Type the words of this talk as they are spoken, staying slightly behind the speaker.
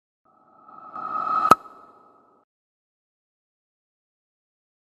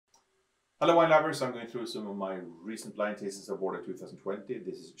Hello wine lovers, I'm going through some of my recent blind tastings of Bordeaux 2020.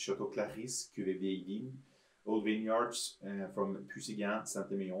 This is Château Clarisse, Cuvée Vieilles, Old Vineyards from Puisseguin,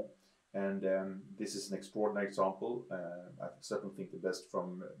 Saint-Emilion. And this is an extraordinary example. I certainly think the best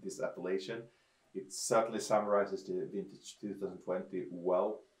from this appellation. It certainly summarizes the vintage 2020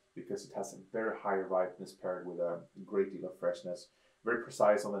 well, because it has a very high ripeness paired with a great deal of freshness. Very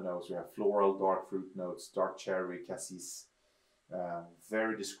precise on the nose. We have floral, dark fruit notes, dark cherry, cassis.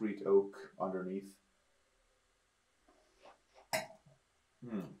 Very discreet oak underneath.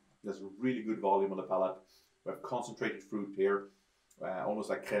 There's a really good volume on the palate. We have concentrated fruit here, almost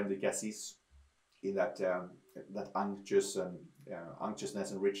like crème de cassis, in that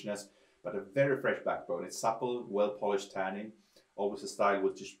unctuousness and richness, but a very fresh backbone. It's supple, well polished tannin. Always a style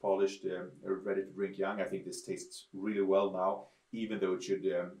with just polished, ready to drink young. I think this tastes really well now, even though it should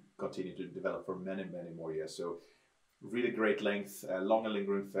continue to develop for many, many more years. So really great length, long and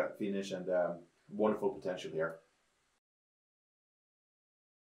lingering finish, and wonderful potential here.